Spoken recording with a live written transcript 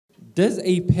Does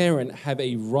a parent have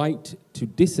a right to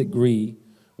disagree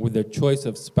with the choice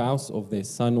of spouse of their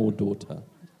son or daughter?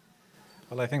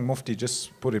 Well, I think Mufti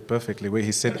just put it perfectly, where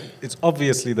he said it's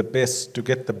obviously the best to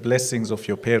get the blessings of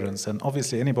your parents. And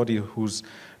obviously anybody who's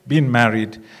been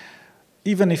married,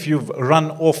 even if you've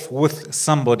run off with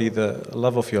somebody, the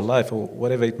love of your life or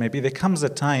whatever it may be, there comes a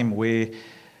time where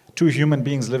two human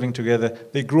beings living together,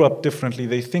 they grew up differently,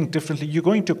 they think differently. You're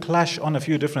going to clash on a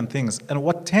few different things. And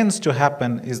what tends to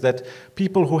happen is that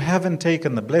people who haven't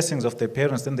taken the blessings of their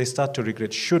parents, then they start to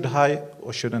regret, should I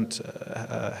or shouldn't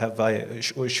have I,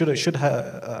 or should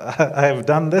I have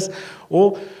done this?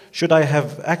 Or should I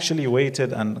have actually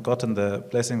waited and gotten the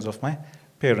blessings of my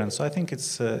parents? So I think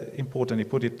it's important, you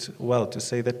put it well, to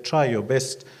say that try your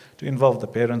best to involve the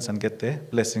parents and get their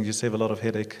blessings. You save a lot of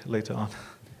headache later on.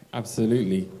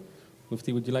 Absolutely.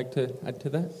 Mufti, would you like to add to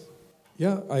that?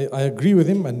 Yeah, I agree with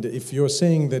him. And if you're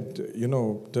saying that,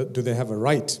 do they have a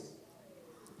right?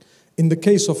 In the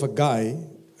case of a guy,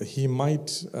 he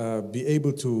might be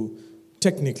able to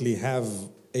technically have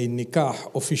a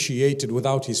nikah officiated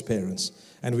without his parents,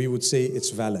 and we would say it's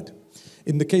valid.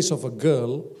 In the case of a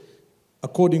girl,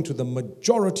 according to the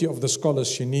majority of the scholars,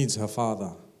 she needs her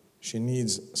father. She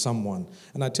needs someone.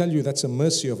 And I tell you, that's a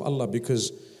mercy of Allah,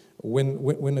 because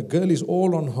when a girl is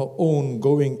all on her own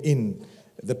going in,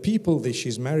 the people that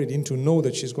she's married into know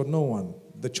that she's got no one.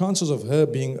 The chances of her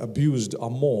being abused are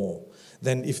more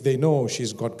than if they know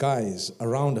she's got guys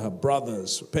around her,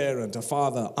 brothers, parent, her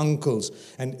father, uncles,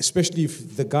 and especially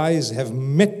if the guys have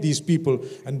met these people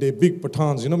and they're big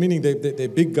pathans, meaning they're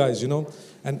big guys,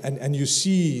 and you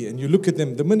see and you look at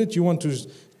them. The minute you want to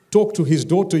talk to his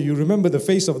daughter, you remember the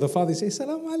face of the father, you say,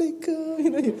 Salam alaikum.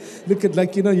 You look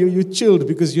at you chilled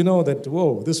because you know that,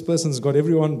 whoa, this person's got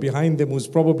everyone behind them who's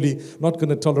probably not going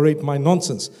to tolerate my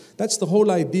nonsense. That's the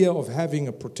whole idea of having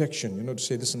a protection, to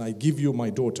say, listen, I give you my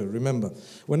daughter. Remember,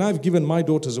 when I've given my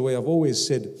daughters away, I've always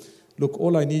said, look,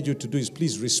 all I need you to do is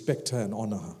please respect her and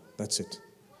honor her. That's it.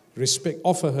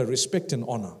 Offer her respect and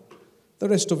honor. The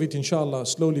rest of it, inshallah,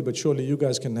 slowly but surely, you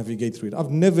guys can navigate through it.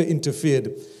 I've never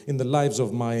interfered in the lives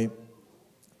of my,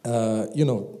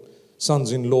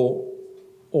 sons-in-law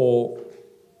or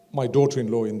my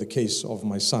daughter-in-law in the case of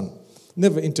my son.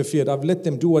 Never interfered. I've let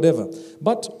them do whatever.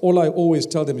 But all I always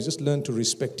tell them is just learn to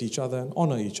respect each other and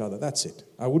honor each other. That's it.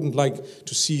 I wouldn't like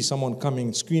to see someone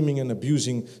coming, screaming and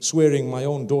abusing, swearing my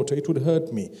own daughter. It would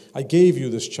hurt me. I gave you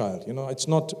this child. It's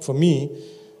not, for me,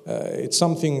 it's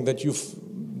something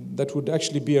that would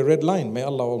actually be a red line. May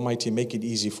Allah Almighty make it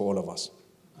easy for all of us.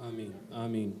 Ameen.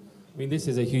 Ameen. I mean, this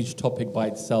is a huge topic by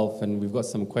itself, and we've got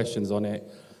some questions on it.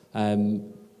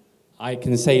 I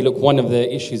can say, look, one of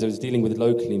the issues I was dealing with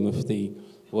locally, Mufti,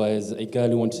 was a girl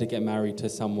who wanted to get married to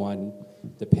someone.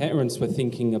 The parents were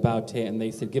thinking about it, and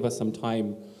they said, give us some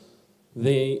time.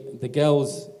 The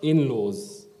girl's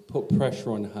in-laws put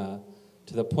pressure on her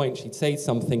to the point she'd say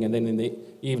something, and then in the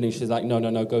evening she's like,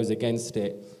 no, goes against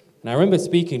it. And I remember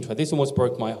speaking to her. This almost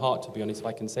broke my heart, to be honest, if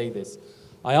I can say this.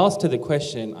 I asked her the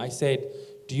question. I said,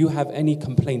 do you have any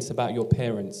complaints about your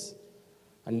parents?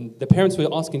 And the parents were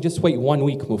asking, just wait 1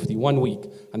 week, Mufti, 1 week.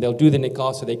 And they'll do the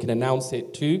nikah so they can announce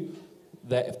it to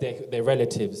their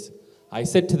relatives. I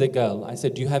said to the girl, I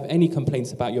said, do you have any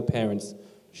complaints about your parents?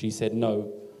 She said,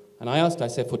 no. And I asked her, I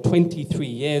said, for 23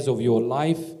 years of your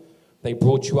life, they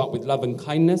brought you up with love and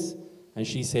kindness? And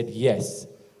she said, yes.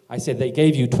 I said, they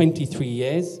gave you 23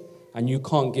 years, and you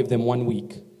can't give them 1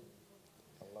 week.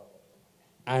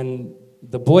 And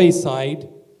the boy's side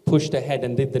pushed ahead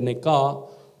and did the nikah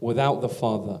without the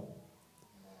father.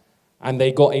 And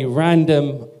they got a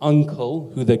random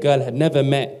uncle who the girl had never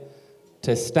met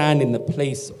to stand in the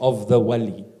place of the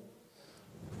wali.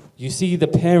 You see, the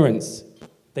parents,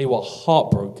 they were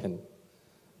heartbroken.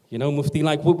 Mufti,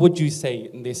 what would you say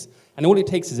in this? And all it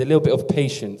takes is a little bit of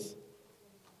patience.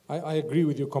 I agree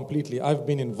with you completely. I've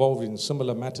been involved in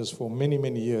similar matters for many,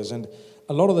 many years. And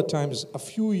a lot of the times, a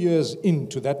few years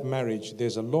into that marriage,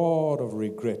 there's a lot of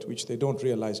regret, which they don't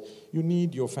realize. You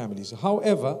need your families.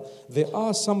 However, there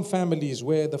are some families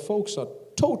where the folks are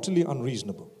totally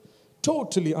unreasonable.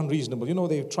 Totally unreasonable.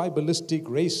 They're tribalistic,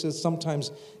 racist.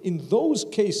 Sometimes in those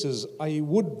cases, I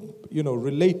would,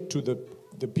 relate to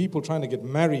the people trying to get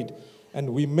married, and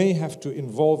we may have to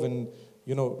involve in,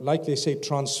 like they say,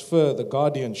 transfer the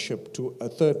guardianship to a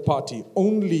third party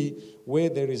only where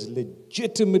there is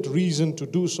legitimate reason to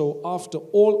do so after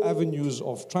all avenues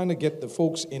of trying to get the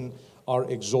folks in are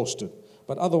exhausted.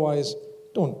 But otherwise,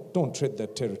 don't tread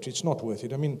that territory. It's not worth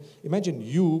it. I mean, imagine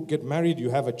you get married, you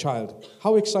have a child.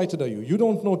 How excited are you? You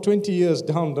don't know 20 years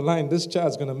down the line, this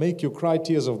child's going to make you cry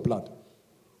tears of blood.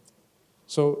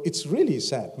 So it's really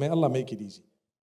sad. May Allah make it easy.